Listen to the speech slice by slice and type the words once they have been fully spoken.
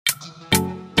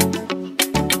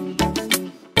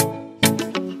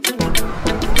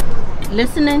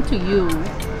listening to you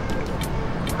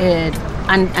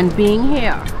and being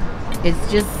here,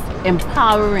 it's just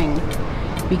empowering,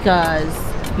 because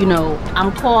you know,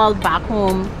 I'm called back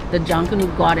home the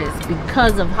Junkanoo Goddess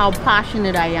because of how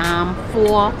passionate I am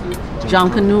for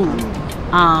Junkanoo.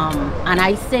 And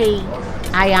I say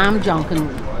I am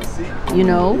Junkanoo, you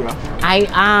know, I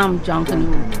am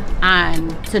Junkanoo.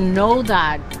 And to know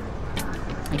that,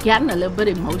 I'm getting a little bit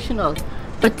emotional,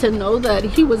 but to know that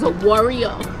he was a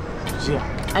warrior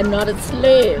and not a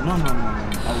slave. No.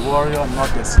 A warrior, not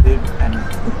a slave, and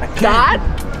a king.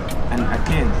 And a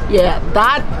king. Yeah,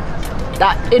 that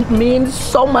it means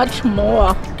so much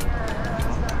more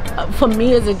for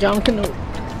me as a Junkanoo,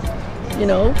 you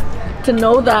know, to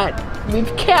know that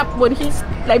we've kept what he's,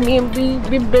 I mean,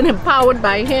 we've been empowered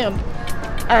by him,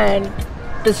 and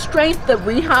the strength that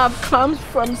we have comes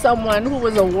from someone who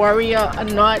was a warrior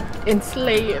and not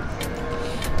enslaved,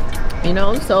 you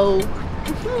know. So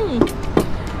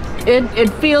it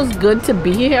feels good to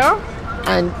be here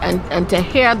and to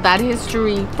hear that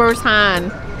history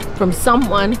firsthand from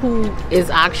someone who is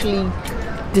actually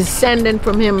descendant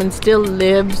from him and still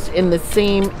lives in the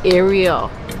same area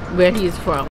where he's from.